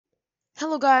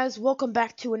Hello guys, welcome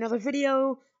back to another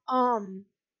video. Um,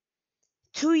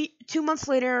 two months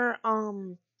later,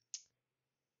 I'm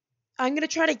gonna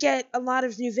try to get a lot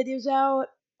of new videos out.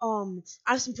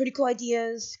 I have some pretty cool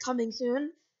ideas coming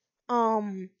soon.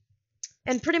 Um,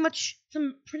 and pretty much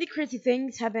some pretty crazy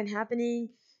things have been happening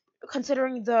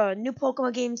considering the new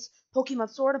Pokemon games,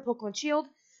 Pokemon Sword and Pokemon Shield.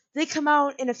 They come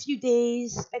out in a few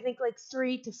days, I think like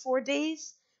 3 to 4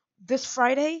 days, this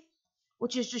Friday,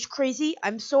 which is just crazy.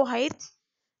 I'm so hyped.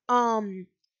 Um,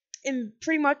 and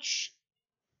pretty much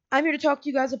I'm here to talk to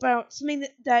you guys about something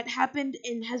that happened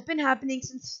and has been happening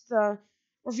since the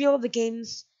reveal of the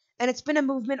games, and it's been a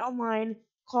movement online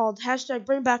called hashtag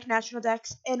Bring Back National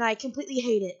Dex, and I completely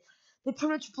hate it. They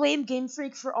pretty much blame Game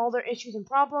Freak for all their issues and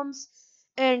problems,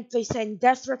 and they send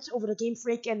death threats over to Game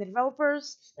Freak and the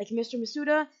developers, like Mr.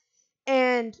 Masuda,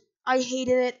 and I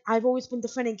hated it. I've always been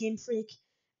defending Game Freak.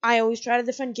 I always try to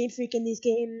defend Game Freak in these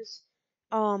games.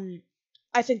 Um,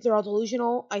 I think they're all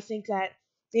delusional. I think that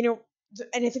they don't,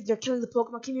 and I think they're killing the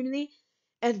Pokemon community.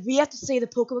 And we have to save the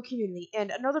Pokemon community.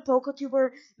 And another PokeTuber,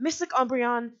 Mystic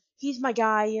Umbreon, he's my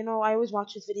guy. You know, I always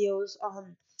watch his videos.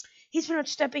 He's pretty much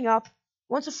stepping up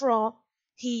once and for all.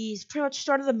 He's pretty much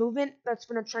started a movement that's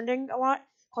been trending a lot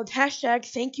called hashtag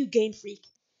Thank You Game Freak.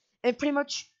 And pretty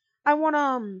much, I want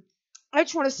I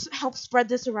just want to help spread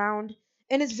this around.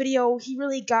 In his video, he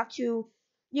really got to,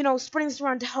 spreading this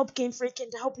around to help Game Freak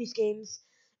and to help these games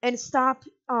and stop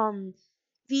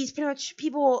these pretty much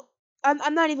people.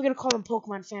 I'm not even gonna call them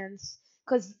Pokemon fans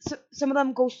because some of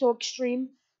them go so extreme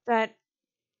that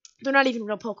they're not even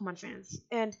real Pokemon fans.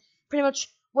 And pretty much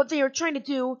what they are trying to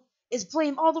do is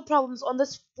blame all the problems on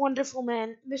this wonderful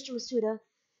man, Mr. Masuda,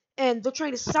 and they're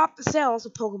trying to stop the sales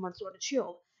of Pokemon Sword and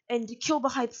Shield and to kill the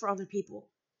hype for other people.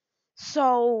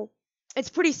 So it's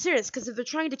pretty serious because if they're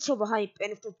trying to kill the hype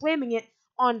and if they're blaming it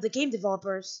on the game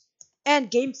developers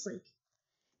and Game Freak,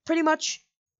 pretty much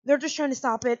they're just trying to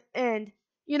stop it. And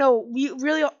we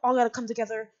really all gotta come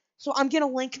together. So I'm gonna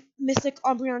link Mystic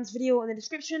Umbreon's video in the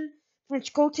description.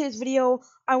 Which go to his video.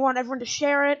 I want everyone to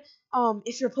share it.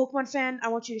 If you're a Pokemon fan, I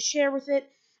want you to share with it.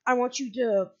 I want you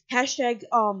to hashtag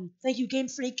Thank You Game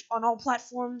Freak on all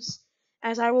platforms,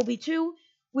 as I will be too.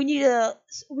 We need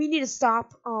to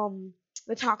stop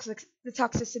the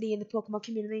toxicity in the Pokemon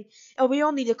community, and we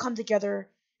all need to come together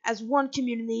as one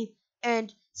community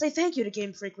and say thank you to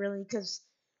Game Freak, really, because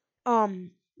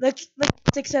like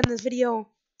Nick said in this video,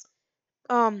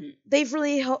 they've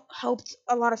really helped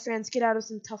a lot of fans get out of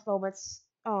some tough moments.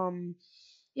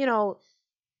 You know,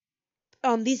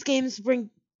 these games bring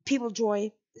people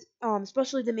joy,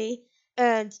 especially to me,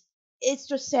 and it's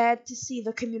just sad to see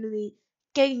the community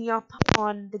ganging up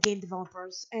on the game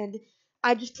developers, and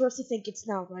I just personally think it's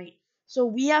not right. So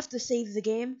we have to save the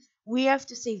game, we have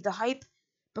to save the hype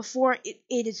before it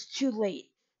is too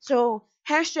late. So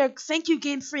hashtag Thank You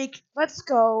Game Freak, let's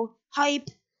go, hype,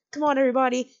 come on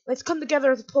everybody, let's come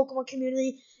together as a Pokemon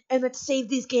community, and let's save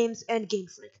these games and Game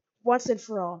Freak, once and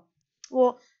for all.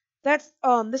 Well, this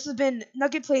has been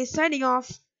Nugget Plays signing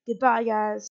off. Goodbye, guys.